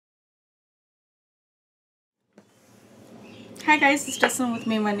Hi guys, it's Jescylin with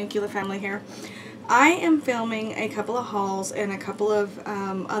me and my nuclear family here. I am filming a couple of hauls and a couple of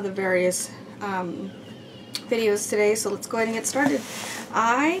other various videos today, so let's go ahead and get started.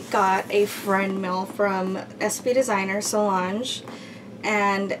 I got a friend mail from SB Designer Solange,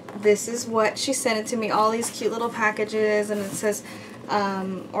 and this is what she sent it to me. All these cute little packages, and it says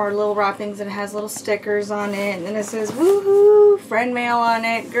or little wrappings, and it has little stickers on it, and then it says woohoo friend mail on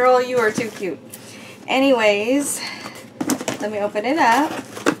it. Girl, you are too cute. Anyways, let me open it up,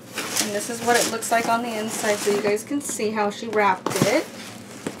 and this is what it looks like on the inside, so you guys can see how she wrapped it.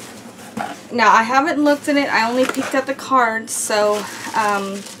 Now, I haven't looked in it. I only peeked at the cards, so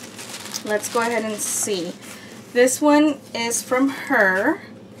let's go ahead and see. This one is from her,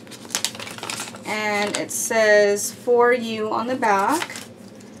 and it says "For You" on the back.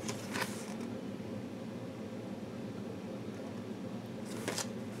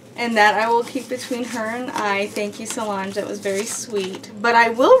 And that I will keep between her and I. Thank you, Solange. That was very sweet. But I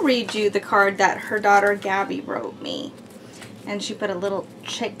will read you the card that her daughter Gabby wrote me. And she put a little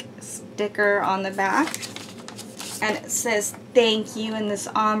chick sticker on the back. And it says "Thank you" in this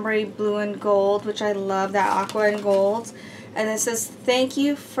ombre blue and gold, which I love, that aqua and gold. And it says "Thank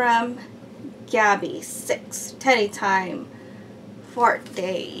you from Gabby, 6, Teddy time. Fort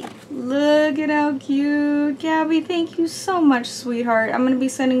Day." Look at how cute. Gabby, thank you so much, sweetheart. I'm going to be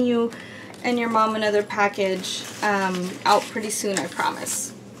sending you and your mom another package out pretty soon, I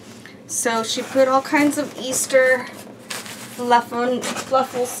promise. So she put all kinds of Easter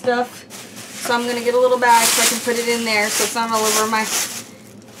fluffle stuff. So I'm going to get a little bag so I can put it in there so it's not all over my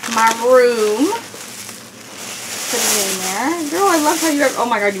room. Put it in there. Girl, I love how you wrapped. Oh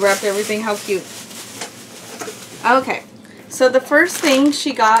my god, you wrapped everything. How cute. Okay. So the first thing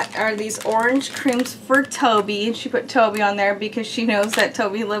she got are these orange creams for Toby, and she put Toby on there because she knows that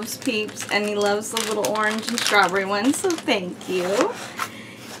Toby loves Peeps and he loves the little orange and strawberry ones, so thank you.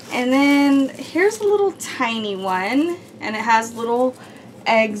 And then here's a little tiny one, and it has little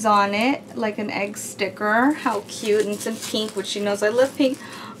eggs on it, like an egg sticker. How cute. And it's in pink, which she knows I love pink.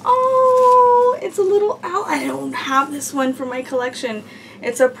 Oh, it's a little owl. I don't have this one for my collection.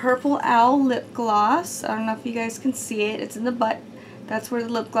 It's a purple owl lip gloss. I don't know if you guys can see it. It's in the butt. That's where the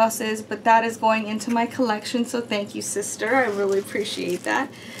lip gloss is, but that is going into my collection, so thank you, sister. I really appreciate that.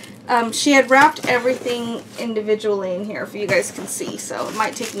 She had wrapped everything individually in here, if you guys can see, so it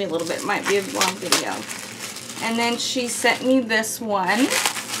might take me a little bit. It might be a long video. And then she sent me this one.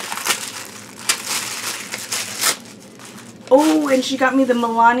 Oh, and she got me the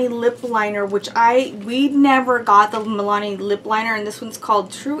Milani lip liner, which we never got the Milani lip liner, and this one's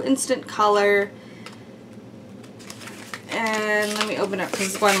called True Instant Color. And let me open it because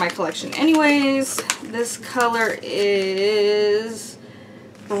it's going in my collection. Anyways, this color is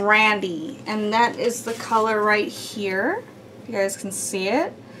Brandy, and that is the color right here. You guys can see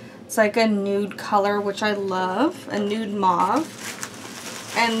it. It's like a nude color, which I love, a nude mauve.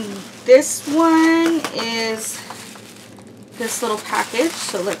 And this one is this little package,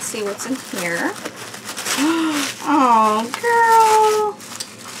 so let's see what's in here. Oh, girl.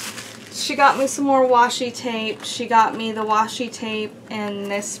 She got me some more washi tape. She got me the washi tape in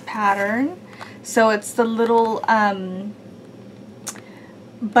this pattern. So it's the little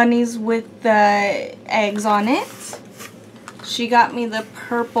bunnies with the eggs on it. She got me the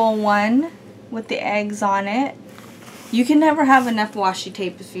purple one with the eggs on it. You can never have enough washi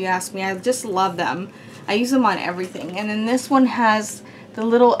tape if you ask me. I just love them. I use them on everything. And then this one has the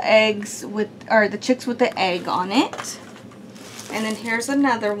little eggs with, or the chicks with the egg on it. And then here's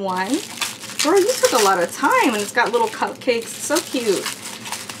another one. Girl, you took a lot of time, and it's got little cupcakes. So cute.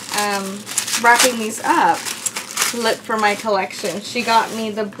 Wrapping these up. Look for my collection. She got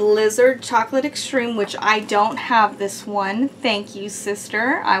me the Blizzard Chocolate Extreme, which I don't have this one. Thank you,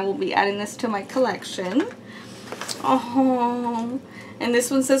 sister. I will be adding this to my collection. Oh, and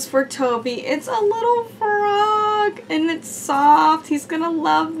this one says "For Toby." It's a little frog, and it's soft. He's gonna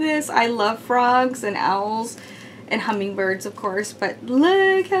love this. I love frogs and owls and hummingbirds, of course, but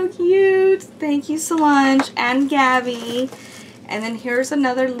look how cute. Thank you, Solange and Gabby. And then here's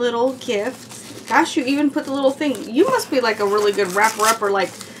another little gift. Gosh, you even put the little thing. You must be like a really good wrapper-upper,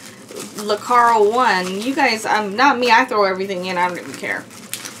 like LaCaro one. You guys, not me. I throw everything in. I don't even care.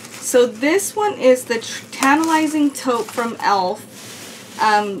 So this one is the Tantalizing Taupe from e.l.f.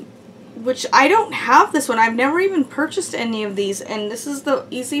 Which I don't have this one. I've never even purchased any of these. And this is the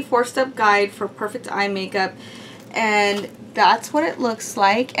easy 4-step guide for perfect eye makeup. And that's what it looks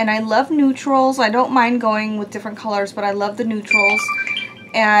like. And I love neutrals. I don't mind going with different colors, but I love the neutrals.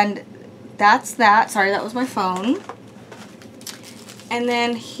 And that's that. Sorry, that was my phone. And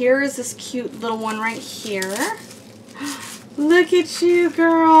then here is this cute little one right here. Look at you,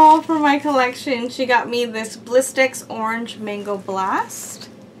 girl, for my collection. She got me this Blistex Orange Mango Blast.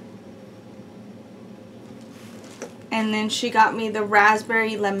 And then she got me the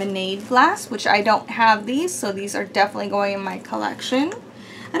Raspberry Lemonade Blast, which I don't have these, so these are definitely going in my collection.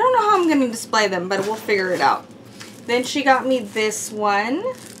 I don't know how I'm going to display them, but we'll figure it out. Then she got me this one,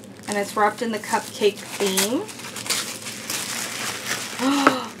 and it's wrapped in the cupcake theme.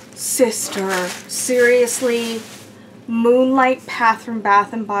 Sister, seriously, Moonlight Path from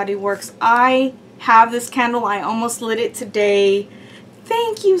Bath & Body Works. I have this candle. I almost lit it today.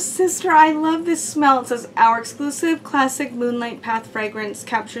 Thank you, sister. I love this smell. It says, our exclusive classic Moonlight Path fragrance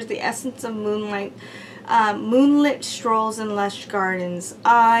captures the essence of moonlight, moonlit strolls in lush gardens.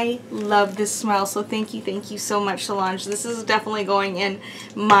 I love this smell, so thank you so much, Solange. This is definitely going in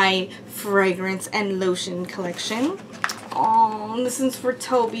my fragrance and lotion collection. Oh, this is for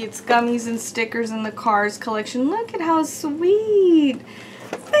Toby. It's gummies and stickers in the Cars collection. Look at how sweet.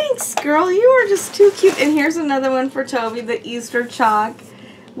 Thanks, girl. You are just too cute. And here's another one for Toby, the Easter chalk,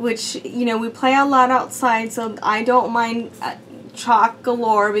 which, you know, we play a lot outside, so I don't mind chalk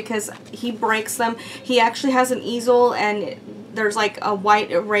galore because he breaks them. He actually has an easel, and there's like a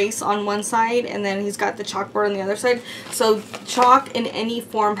white erase on one side, and then he's got the chalkboard on the other side. So chalk in any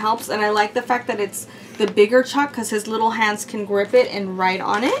form helps, and I like the fact that it's the bigger chalk because his little hands can grip it and write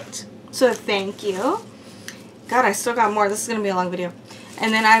on it. So thank you. God, I still got more. This is going to be a long video.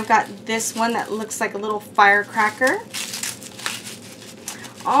 And then I've got this one that looks like a little firecracker.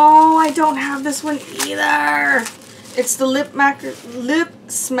 Oh, I don't have this one either. It's the Lip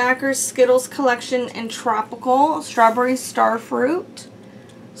Smackers Skittles collection in Tropical Strawberry Starfruit.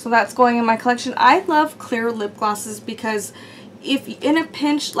 So that's going in my collection. I love clear lip glosses because if in a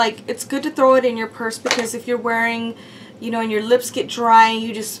pinch, like, it's good to throw it in your purse, because if you're wearing, you know, and your lips get dry,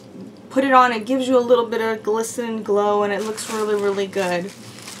 you just put it on. It gives you a little bit of glisten and glow, and it looks really, really good.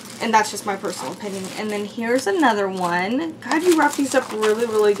 And that's just my personal opinion. And then here's another one. God, you wrap these up really,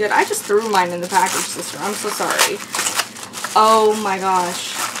 really good. I just threw mine in the package, sister. I'm so sorry. Oh my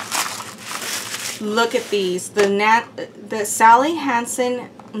gosh. Look at these. The Sally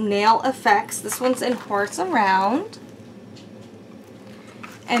Hansen Nail Effects. This one's in Hearts Around.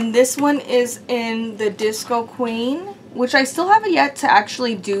 And this one is in the Disco Queen, which I still haven't yet to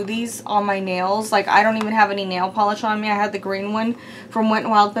actually do these on my nails. Like, I don't even have any nail polish on me. I had the green one from Wet n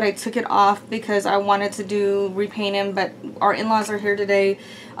Wild, but I took it off because I wanted to repaint him. But our in-laws are here today,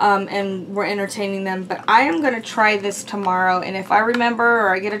 and we're entertaining them. But I am going to try this tomorrow, and if I remember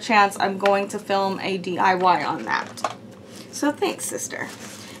or I get a chance, I'm going to film a DIY on that. So thanks, sister.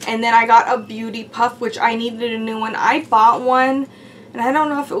 And then I got a Beauty Puff, which I needed a new one. I bought one, and I don't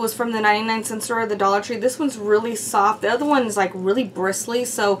know if it was from the 99-cent store or the Dollar Tree. This one's really soft. The other one is like really bristly.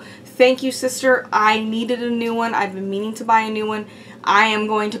 So thank you, sister. I needed a new one. I've been meaning to buy a new one. I am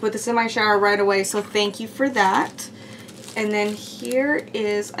going to put this in my shower right away. So thank you for that. And then here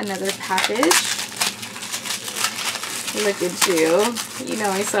is another package. Look at you. You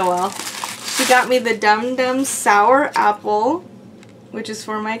know me so well. She got me the Dum Dum Sour Apple, which is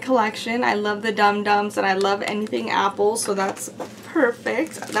for my collection. I love the Dum Dums, and I love anything apple, so that's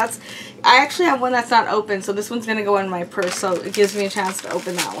perfect. I actually have one that's not open, so this one's gonna go in my purse, so it gives me a chance to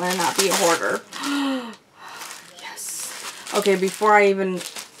open that one and not be a hoarder. Yes. Okay, before I even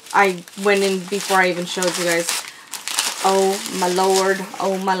showed you guys. Oh my lord,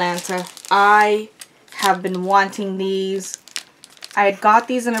 oh my Lanta. I have been wanting these. I had got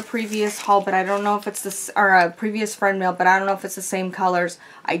these in a previous haul, but I don't know if it's this, or a previous friend mail, but I don't know if it's the same colors.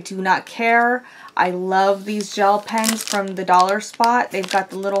 I do not care. I love these gel pens from the Dollar Spot. They've got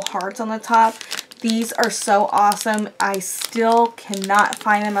the little hearts on the top. These are so awesome. I still cannot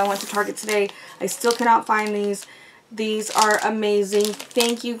find them. I went to Target today. I still cannot find these. These are amazing.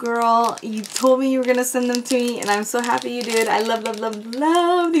 Thank you, girl. You told me you were going to send them to me, and I'm so happy you did. I love, love, love,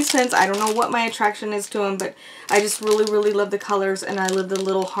 love these pens. I don't know what my attraction is to them, but I just really, really love the colors, and I love the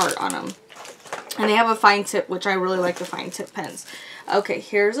little heart on them. And they have a fine tip, which I really like the fine tip pens. Okay,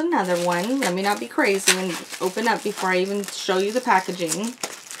 here's another one. Let me not be crazy and open up before I even show you the packaging.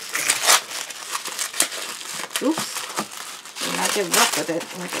 Oops. Do not get rough with it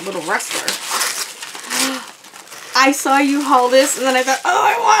like a little wrestler. I saw you haul this, and then I thought, oh,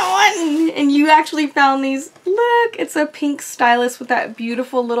 I want one! And you actually found these. Look, it's a pink stylus with that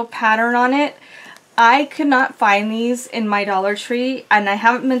beautiful little pattern on it. I could not find these in my Dollar Tree, and I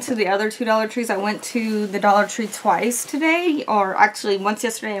haven't been to the other two Dollar Trees. I went to the Dollar Tree twice today, or actually once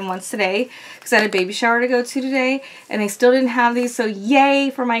yesterday and once today, because I had a baby shower to go to today, and they still didn't have these, so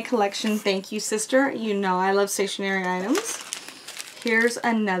yay for my collection. Thank you, sister. You know I love stationery items. Here's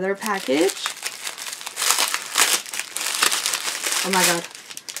another package. Oh my god.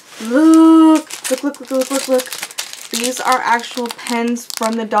 Look. Look, look, look, look, look, look. These are actual pens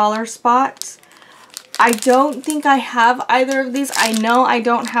from the dollar spot. I don't think I have either of these. I know I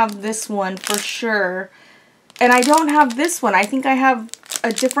don't have this one for sure. And I don't have this one. I think I have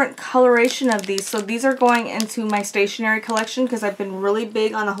a different coloration of these. So these are going into my stationery collection because I've been really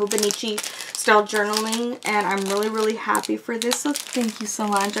big on the Hobonichi style journaling. And I'm really, really happy for this. So thank you,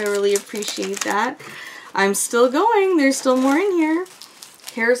 Solange. I really appreciate that. I'm still going. There's still more in here.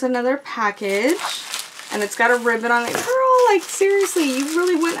 Here's another package. And it's got a ribbon on it. Girl, like seriously, you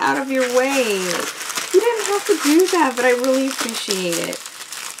really went out of your way. You didn't have to do that, but I really appreciate it.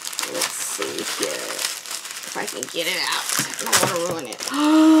 Let's see here. If I can get it out. I don't want to ruin it.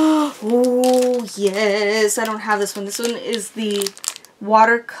 Oh, yes. I don't have this one. This one is the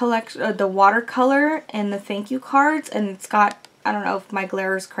watercolor and the thank you cards. And it's got, I don't know if my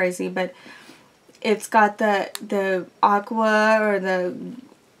glare is crazy, but it's got the aqua or the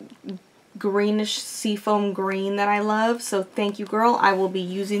greenish seafoam green that I love. So thank you, girl. I will be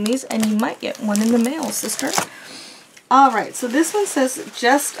using these and you might get one in the mail, sister. Alright, so this one says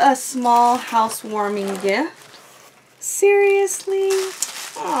just a small housewarming gift. Seriously?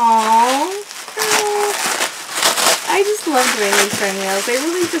 Aww. Girl. I just love doing these friend mails. They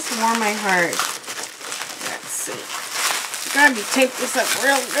really just warm my heart. Let's see. Gotta be tape this up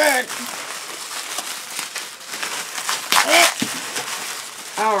real good.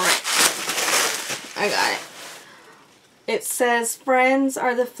 Alright. I got it. It says, friends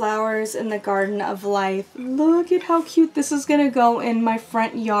are the flowers in the garden of life. Look at how cute this is going to go in my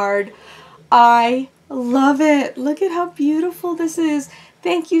front yard. I love it. Look at how beautiful this is.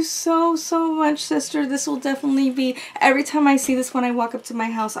 Thank you so, so much, sister. This will definitely be, every time I see this when I walk up to my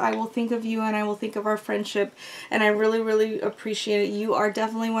house, I will think of you and I will think of our friendship. And I really, really appreciate it. You are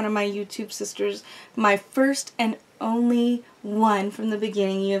definitely one of my YouTube sisters. My first and only one from the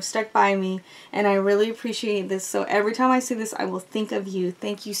beginning. You have stuck by me and I really appreciate this. So every time I see this, I will think of you.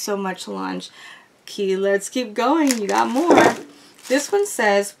 Thank you so much, Solange. Okay, let's keep going. You got more. This one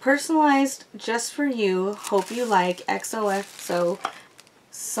says, personalized just for you. Hope you like XOXO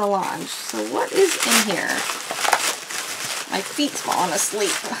Solange. So what is in here? My feet's falling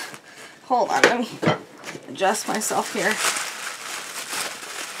asleep. Hold on, let me adjust myself here.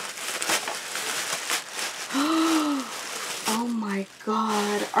 Oh my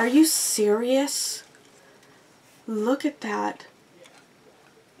god, are you serious? Look at that.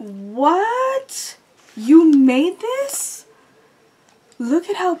 What? You made this? Look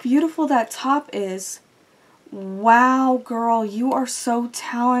at how beautiful that top is. Wow, girl, you are so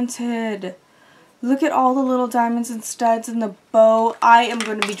talented. Look at all the little diamonds and studs and the bow. I am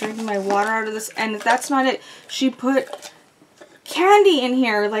going to be drinking my water out of this. And if that's not it, she put candy in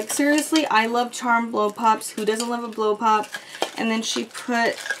here. Like, seriously, I love Charm Blow Pops. Who doesn't love a blow pop? And then she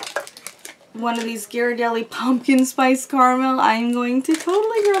put one of these Ghirardelli pumpkin spice caramel. I'm going to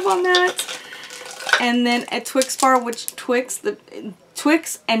totally grab on that. And then a Twix bar, which Twix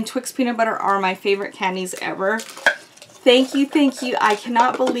and Twix peanut butter are my favorite candies ever. Thank you, thank you. I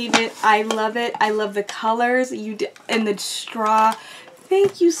cannot believe it. I love it. I love the colors and the straw.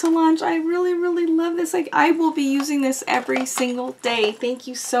 Thank you, Solange. I really, really love this. Like, I will be using this every single day. Thank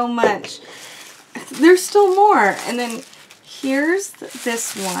you so much. There's still more. And then here's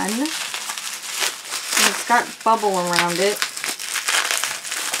this one. And it's got bubble around it.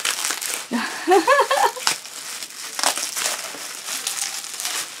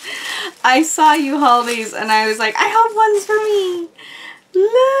 I saw you haul these and I was like, I have ones for me.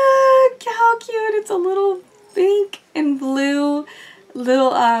 Look how cute. It's a little pink and blue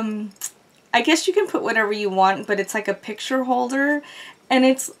little, I guess you can put whatever you want, but it's like a picture holder and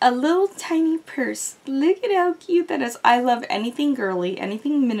it's a little tiny purse. Look at how cute that is. I love anything girly,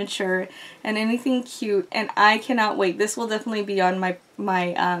 anything miniature, and anything cute, and I cannot wait. This will definitely be on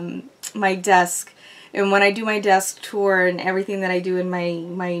my desk. And when I do my desk tour and everything that I do in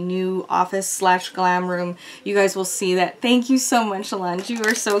my new office / glam room, you guys will see that. Thank you so much, Solange. You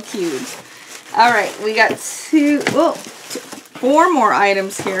are so cute. Alright, we got four more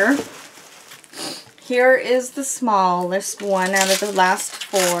items here. Here is the smallest one out of the last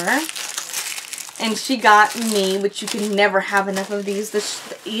 4. And she got me, which you can never have enough of these,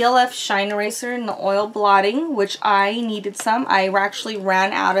 the ELF Shine Eraser and the oil blotting, which I needed some. I actually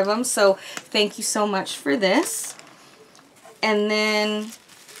ran out of them, so thank you so much for this. And then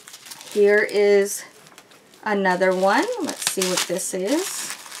here is another one. Let's see what this is.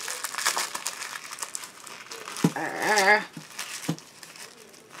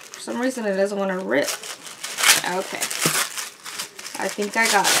 For some reason it doesn't want to rip. Okay. I think I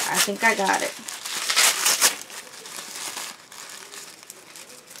got it. I think I got it.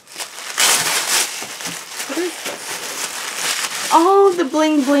 Oh, the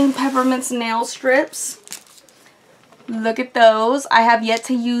Bling Bling Peppermints nail strips. Look at those. I have yet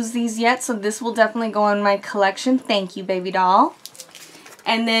to use these yet, so this will definitely go in my collection. Thank you, baby doll.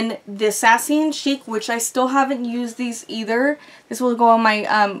 And then the Sassy and Chic, which I still haven't used these either. This will go in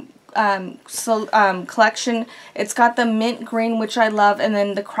my collection. It's got the mint green, which I love, and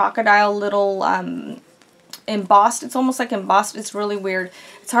then the crocodile little embossed. It's almost like embossed. It's really weird.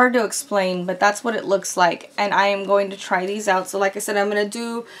 It's hard to explain, but that's what it looks like. And I am going to try these out. So like I said, I'm going to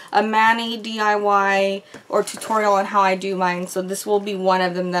do a mani DIY or tutorial on how I do mine. So this will be one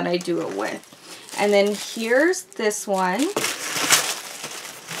of them that I do it with. And then here's this one.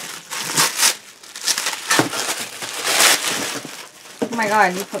 Oh my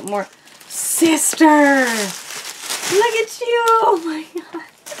god, you put more. Sister! Look at you! Oh my god.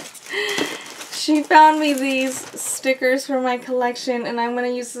 She found me these stickers for my collection, and I'm going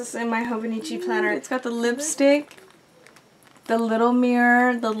to use this in my Hobonichi planner. It's got the lipstick, the little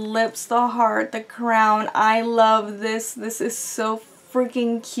mirror, the lips, the heart, the crown. I love this. This is so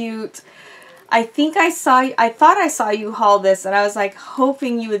freaking cute. I thought I saw you haul this, and I was like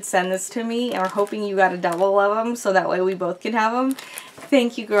hoping you would send this to me, or hoping you got a double of them so that way we both can have them.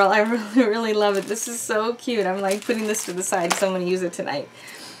 Thank you, girl. I really, really love it. This is so cute. I'm like putting this to the side, so I'm going to use it tonight.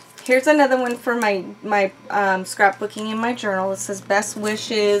 Here's another one for my scrapbooking in my journal. It says best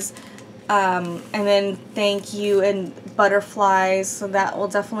wishes, and then thank you and butterflies. So that will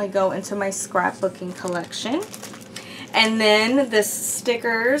definitely go into my scrapbooking collection. And then the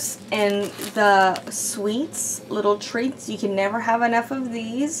stickers and the sweets, little treats. You can never have enough of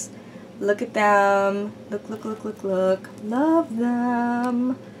these. Look at them. Look, look, look, look, look. Love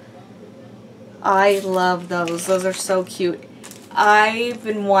them. I love those. Those are so cute. I've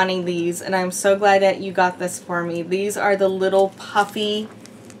been wanting these, and I'm so glad that you got this for me. These are the little puffy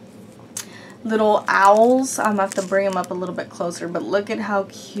little owls. I'm going to have to bring them up a little bit closer, but look at how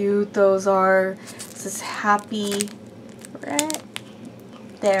cute those are. This is happy. Right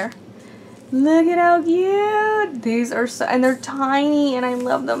there. Look at how cute. These are so, and they're tiny, and I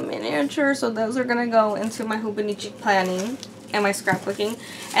love the miniature, so those are going to go into my Hobonichi planning and my scrapbooking.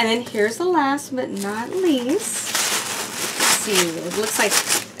 And then here's the last but not least. See, it looks like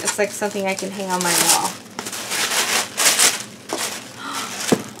it's like something I can hang on my wall.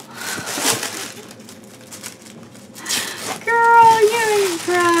 Girl, you ain't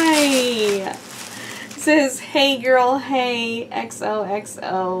cry. It says, hey girl, hey,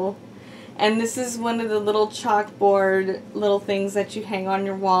 XOXO. And this is one of the little chalkboard little things that you hang on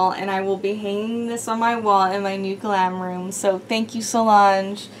your wall, and I will be hanging this on my wall in my new glam room. So thank you,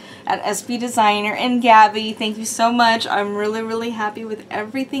 Solange at SB Designer, and Gabby, thank you so much. I'm really, really happy with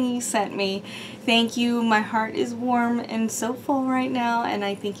everything you sent me. Thank you. My heart is warm and so full right now, and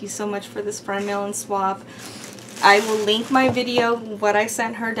I thank you so much for this friend mail and swap. I will link my video, what I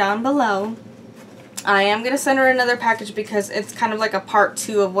sent her, down below. I am going to send her another package because it's kind of like a part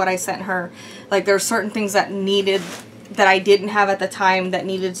 2 of what I sent her. Like, there are certain things that I didn't have at the time that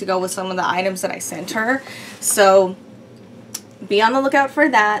needed to go with some of the items that I sent her. So be on the lookout for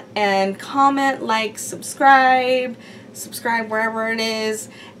that, and comment, like, subscribe wherever it is.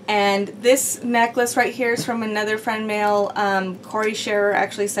 And this necklace right here is from another friend mail. Corey Scherer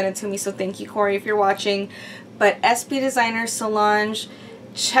actually sent it to me, so thank you, Corey, if you're watching. But SB Designer Solange,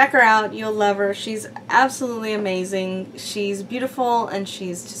 check her out. You'll love her. She's absolutely amazing. She's beautiful, and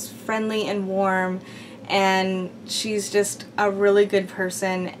she's just friendly and warm, and she's just a really good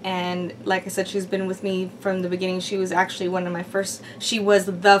person. And like I said, she's been with me from the beginning. She was actually she was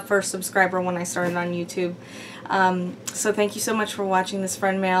the first subscriber when I started on YouTube. So thank you so much for watching this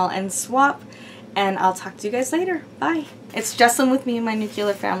friend mail and swap, and I'll talk to you guys later. Bye. It's Jesslyn with me and my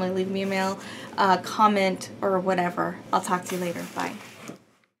nuclear family. Leave me a mail, comment, or whatever. I'll talk to you later. Bye.